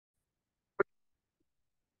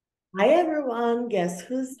Hi everyone, guess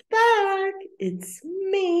who's back? It's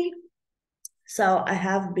me. So I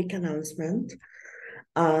have a big announcement.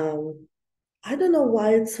 Um, I don't know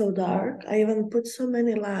why it's so dark. I even put so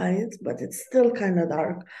many lights, but it's still kind of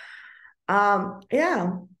dark.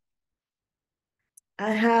 Yeah,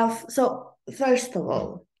 I have. So first of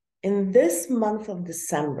all, in this month of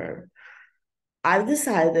December, I've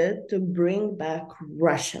decided to bring back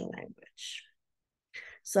Russian language.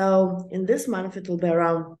 So in this month, it will be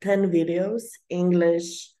around 10 videos,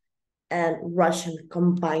 English and Russian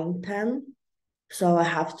combined 10. So I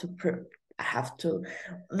have to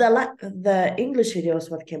the English videos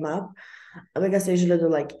what came up because I usually do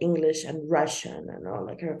like English and Russian and all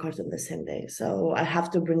like I record them the same day. So I have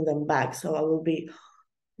to bring them back. So I will be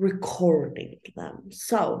recording them.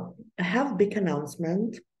 So I have a big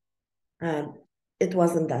announcement. Um, it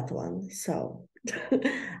wasn't that one. So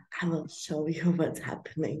I will show you what's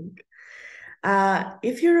happening.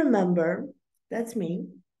 If you remember, that's me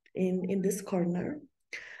in this corner.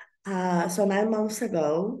 So 9 months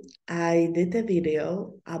ago, I did a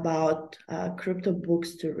video about crypto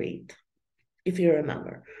books to read, if you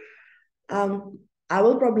remember. I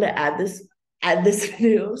will probably add this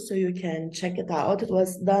video so you can check it out. It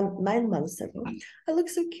was done 9 months ago. I look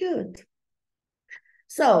so cute.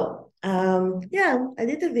 So yeah, I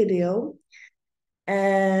did a video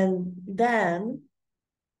and then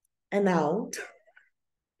and now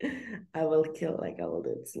I will kill like I will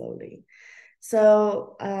do it slowly.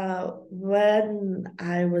 So when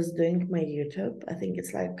I was doing my YouTube, I think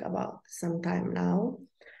it's like about some time now,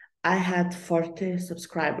 I had 40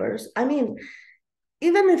 subscribers. I mean,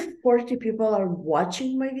 even if 40 people are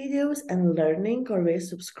watching my videos and learning or they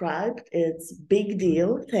subscribed, it's big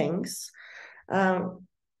deal. Thanks. Um,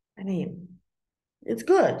 I mean, it's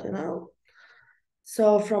good, you know.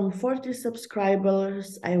 So from 40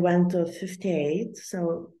 subscribers, I went to 58.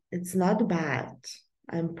 So it's not bad.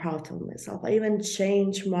 I'm proud of myself. I even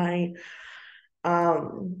changed my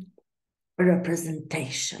um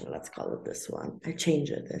representation, let's call it this one. I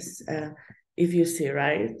changed it this. If you see,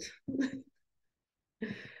 right?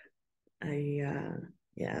 I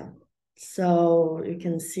yeah. So you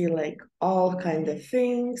can see like all kind of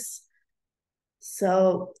things.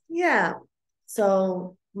 So yeah.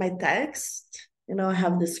 So my text, I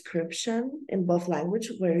have description in both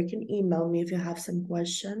language where you can email me if you have some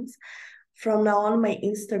questions. From now on, my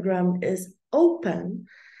Instagram is open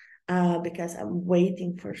because I'm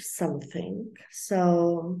waiting for something.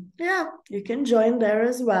 So yeah, you can join there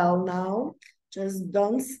as well now. Just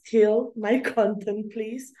don't steal my content,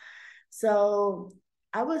 please. So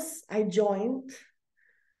I joined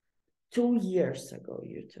 2 years ago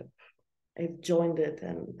YouTube. I joined it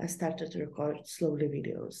and I started to record slowly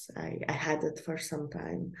videos. I had it for some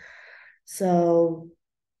time. So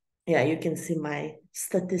yeah, you can see my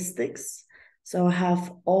statistics. So I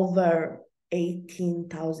have over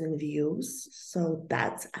 18,000 views. So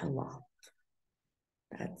that's a lot.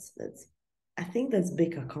 That's I think that's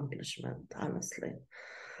big accomplishment, honestly.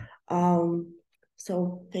 Um,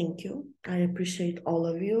 so thank you. I appreciate all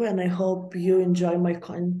of you and I hope you enjoy my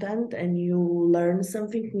content and you learn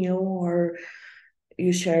something new or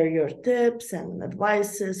you share your tips and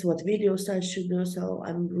advices, what videos I should do. So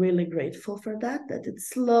I'm really grateful for that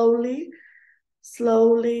it's slowly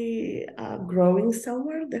growing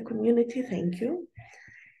somewhere, the community. Thank you.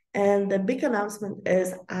 And the big announcement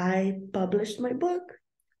is I published my book.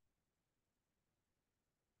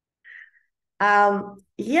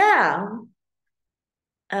 Yeah.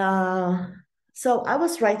 Uh, so I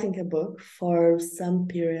was writing a book for some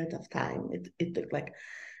period of time. It took like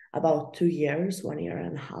about 2 years, 1 year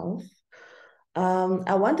and a half.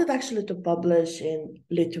 I wanted actually to publish in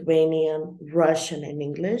Lithuanian, Russian, and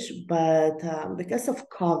English, but because of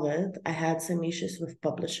COVID, I had some issues with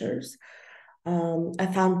publishers. I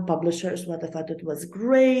found publishers what I thought it was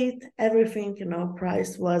great, everything,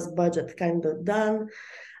 price was budget kind of done,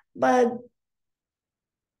 but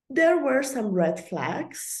there were some red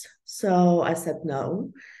flags. So I said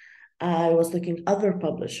no. I was looking at other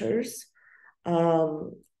publishers.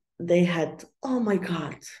 Um, they had, oh my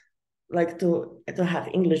God, like to have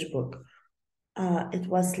English book. It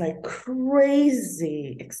was like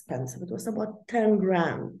crazy expensive. It was about 10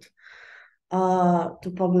 grand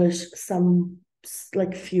to publish some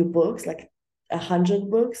like few books, like 100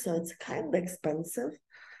 books. So it's kind of expensive.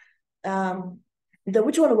 Um, the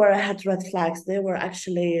which one where I had red flags, they were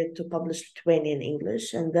actually to publish Lithuanian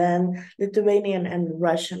English and then Lithuanian and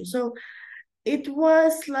Russian. So it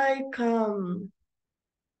was like down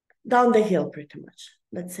the hill pretty much.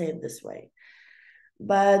 Let's say it this way.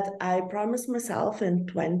 But I promised myself in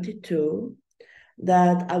 22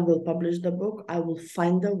 that I will publish the book, I will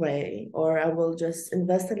find a way, or I will just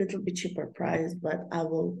invest a little bit cheaper price, but I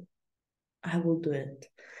will do it.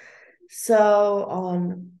 So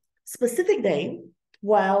on specific day,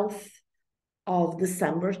 12th of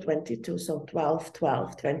December 22, so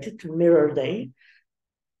 12/12/22, Mirror Day,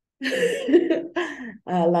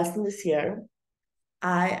 last in this year,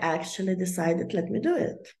 I actually decided, let me do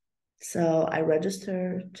it. So I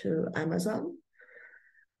registered to Amazon.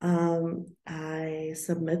 I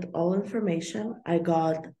submit all information. I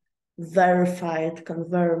got verified,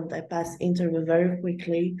 confirmed. I passed interview very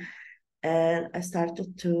quickly, and I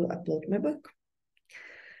started to upload my book.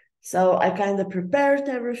 So I kind of prepared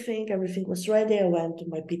everything. Everything was ready. I went to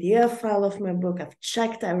my PDF file of my book. I've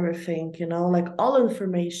checked everything, like all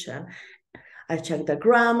information. I checked the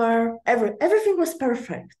grammar. Everything was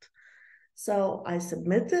perfect. So I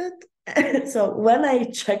submitted. So when I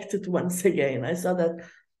checked it once again, I saw that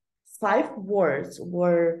 5 words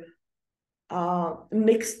were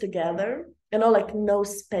mixed together, like no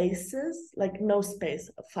spaces, like no space,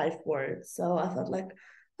 5 words. So I thought, like,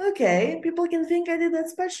 okay, people can think I did that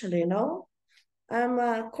specially, I'm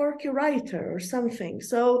a quirky writer or something.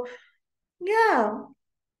 So yeah,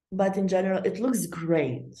 but in general, it looks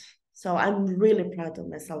great. So I'm really proud of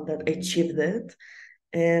myself that I achieved it.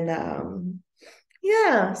 And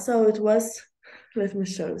yeah, so it was, let me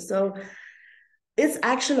show. So it's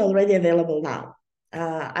actually already available now.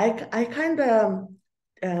 I kind of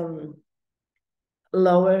um,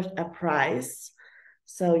 lowered a price,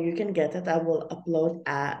 so you can get it. I will upload.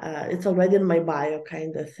 It's already in my bio,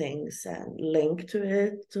 kind of things, and link to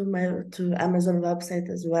it to Amazon website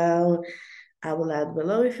as well. I will add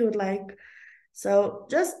below if you would like. So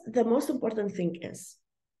just the most important thing is,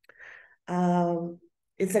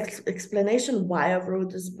 it's explanation why I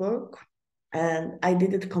wrote this book, and I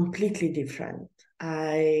did it completely different.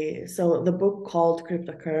 So the book called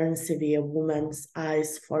Cryptocurrency via Woman's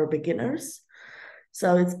Eyes for Beginners.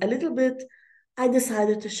 So it's a little bit, I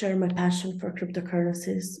decided to share my passion for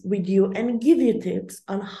cryptocurrencies with you and give you tips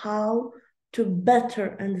on how to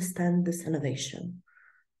better understand this innovation.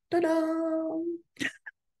 Ta-da!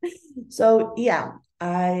 So yeah,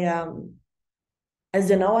 as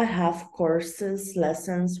you know, I have courses,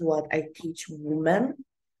 lessons, what I teach women,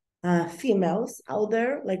 females out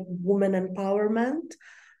there, like women empowerment.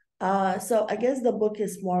 So I guess the book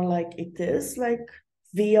is more like it is like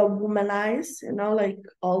via woman eyes, like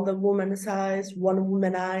all the woman's eyes, one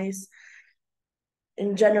woman eyes,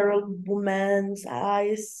 in general, woman's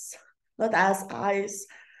eyes, not as eyes.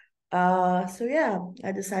 So yeah,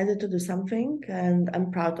 I decided to do something, and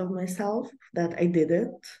I'm proud of myself that I did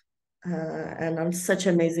it. And on such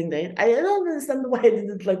an amazing day. I don't understand why I did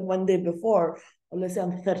it like one day before, or let's say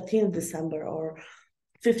on 13th December or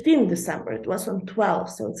 15th December. It was on 12th,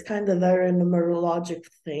 so it's kind of very numerologic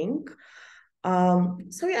thing.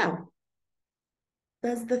 So yeah,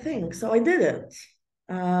 that's the thing. So I did it.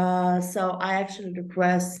 So I actually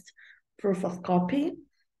request proof of copy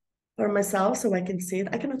for myself so I can see it.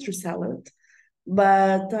 I cannot resell it.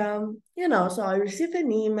 But, so I received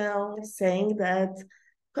an email saying that,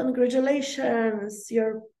 congratulations,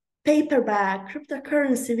 your paperback,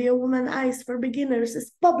 Cryptocurrency via Woman Eyes for Beginners,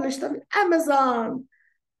 is published on Amazon.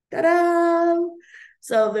 Ta-da!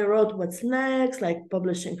 So they wrote what's next, like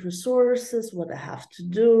publishing resources, what I have to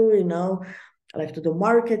do, I like to do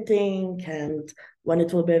marketing and when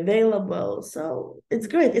it will be available. So it's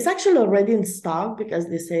great. It's actually already in stock because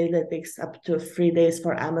they say that it takes up to 3 days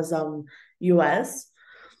for Amazon US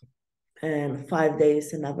and 5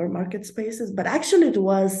 days in other market spaces. But actually it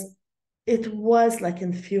was like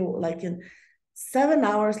in 7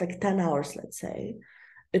 hours, like 10 hours, let's say,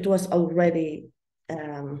 it was already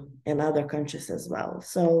in other countries as well.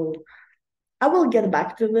 So I will get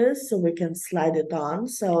back to this so we can slide it on.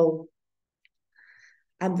 So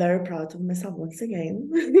I'm very proud of myself once again.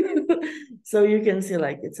 So you can see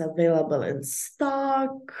like it's available in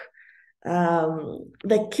stock.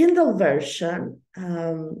 The Kindle version,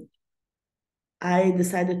 I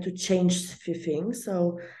decided to change a few things.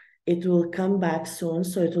 So it will come back soon.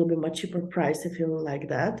 So it will be much cheaper price if you like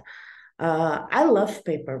that. I love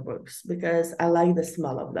paper books because I like the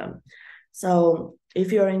smell of them. So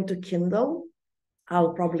if you're into Kindle,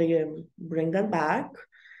 I'll probably bring that back.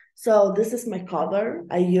 So this is my cover.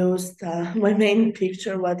 I used my main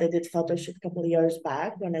picture, what I did photo shoot a couple of years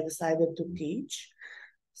back when I decided to teach.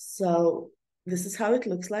 So this is how it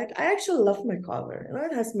looks like. I actually love my cover.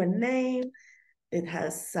 It has my name. It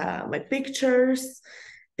has my pictures.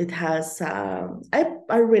 It has I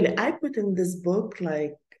put in this book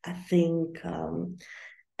like I think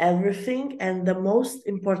everything, and the most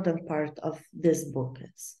important part of this book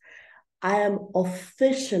is I am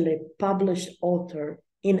officially published author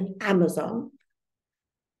in Amazon.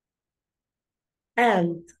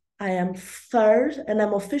 And I'm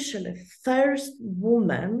officially first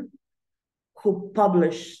woman who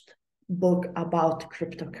published book about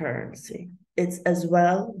cryptocurrency. It's as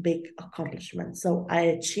well big accomplishment. So I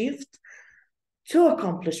achieved two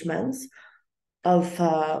accomplishments of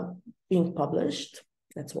being published.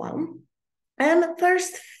 That's one. And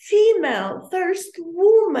first female, first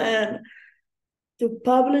woman to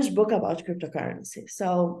publish book about cryptocurrency.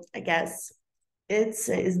 So I guess it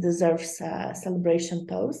deserves a celebration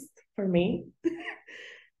toast for me.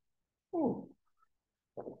 Oh,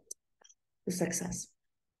 the success.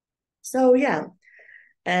 So yeah,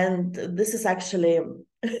 and this is actually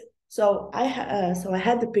so I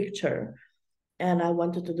had the picture and I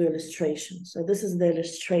wanted to do illustration. So this is the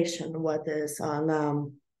illustration what is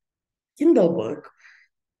on Kindle book.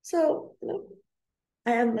 So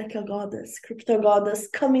I am like a goddess, crypto goddess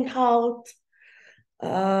coming out.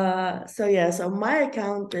 So yeah, so my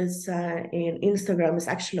account is in Instagram is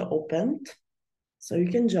actually opened, so you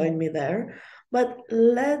can join me there. But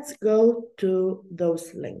let's go to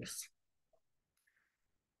those links.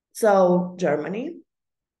 So Germany,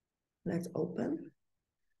 let's open.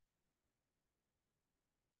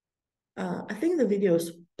 I think the video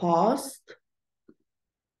is paused.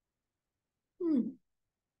 Hmm.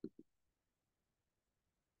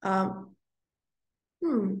 Um,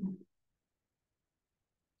 hmm.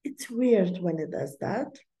 It's weird when it does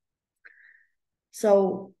that.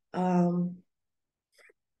 So I'm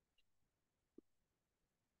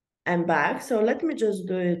back. So let me just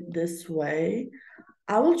do it this way.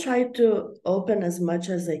 I will try to open as much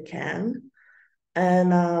as I can.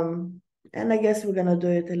 And I guess we're gonna do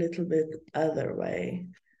it a little bit other way.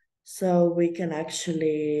 So we can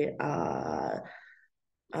actually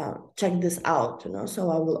check this out, you know. So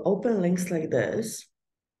I will open links like this.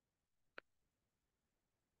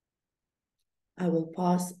 I will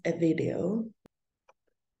pause a video.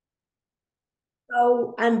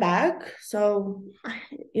 So I'm back. So,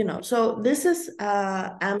 you know, so this is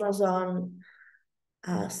Amazon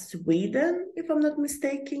Sweden, if I'm not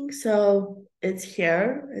mistaken. So it's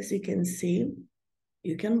here, as you can see.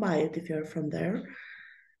 You can buy it if you're from there.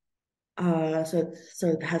 So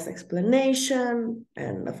it has explanation,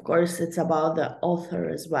 and of course it's about the author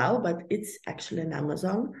as well, but it's actually in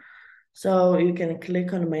Amazon. So you can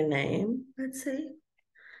click on my name, let's see,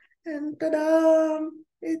 and ta-da,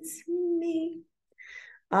 it's me.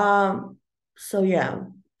 So yeah,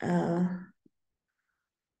 uh,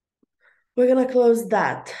 we're gonna close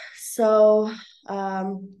that. So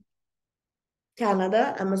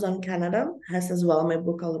Canada, Amazon Canada has as well my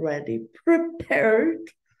book already prepared.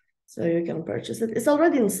 So you can purchase it. It's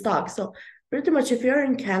already in stock. So pretty much if you're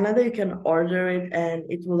in Canada, you can order it and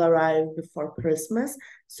it will arrive before Christmas.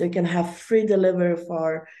 So you can have free delivery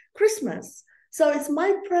for Christmas. So it's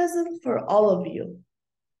my present for all of you,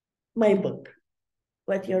 my book,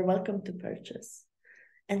 what you're welcome to purchase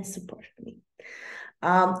and support me.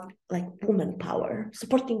 Like woman power,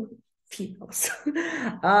 supporting females.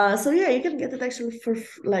 So yeah, you can get it actually for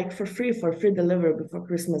free delivery before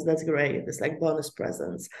Christmas. That's great. It's like bonus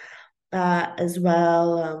presents. As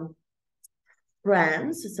well,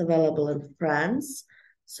 France, it's available in France,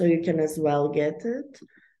 so you can as well get it.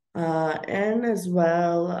 And as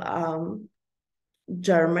well,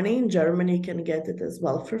 Germany. In Germany, you can get it as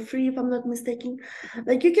well for free, if I'm not mistaken.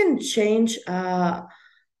 Like you can change,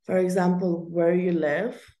 for example, where you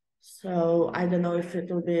live. So I don't know if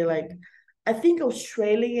it will be like, I think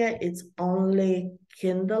Australia, it's only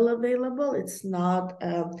Kindle available. It's not,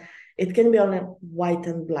 it can be only white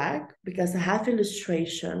and black because I have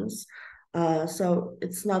illustrations. So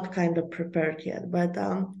it's not kind of prepared yet. But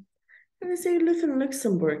let me say you live in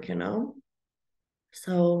Luxembourg, you know.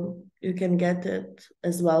 So you can get it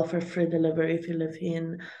as well for free delivery if you live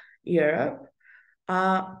in Europe.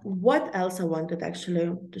 What else I wanted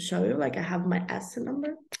actually to show you? Like I have my SIN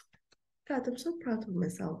number. God, I'm so proud of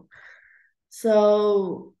myself.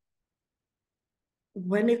 So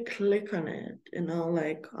when you click on it, you know,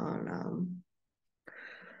 like on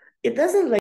it doesn't like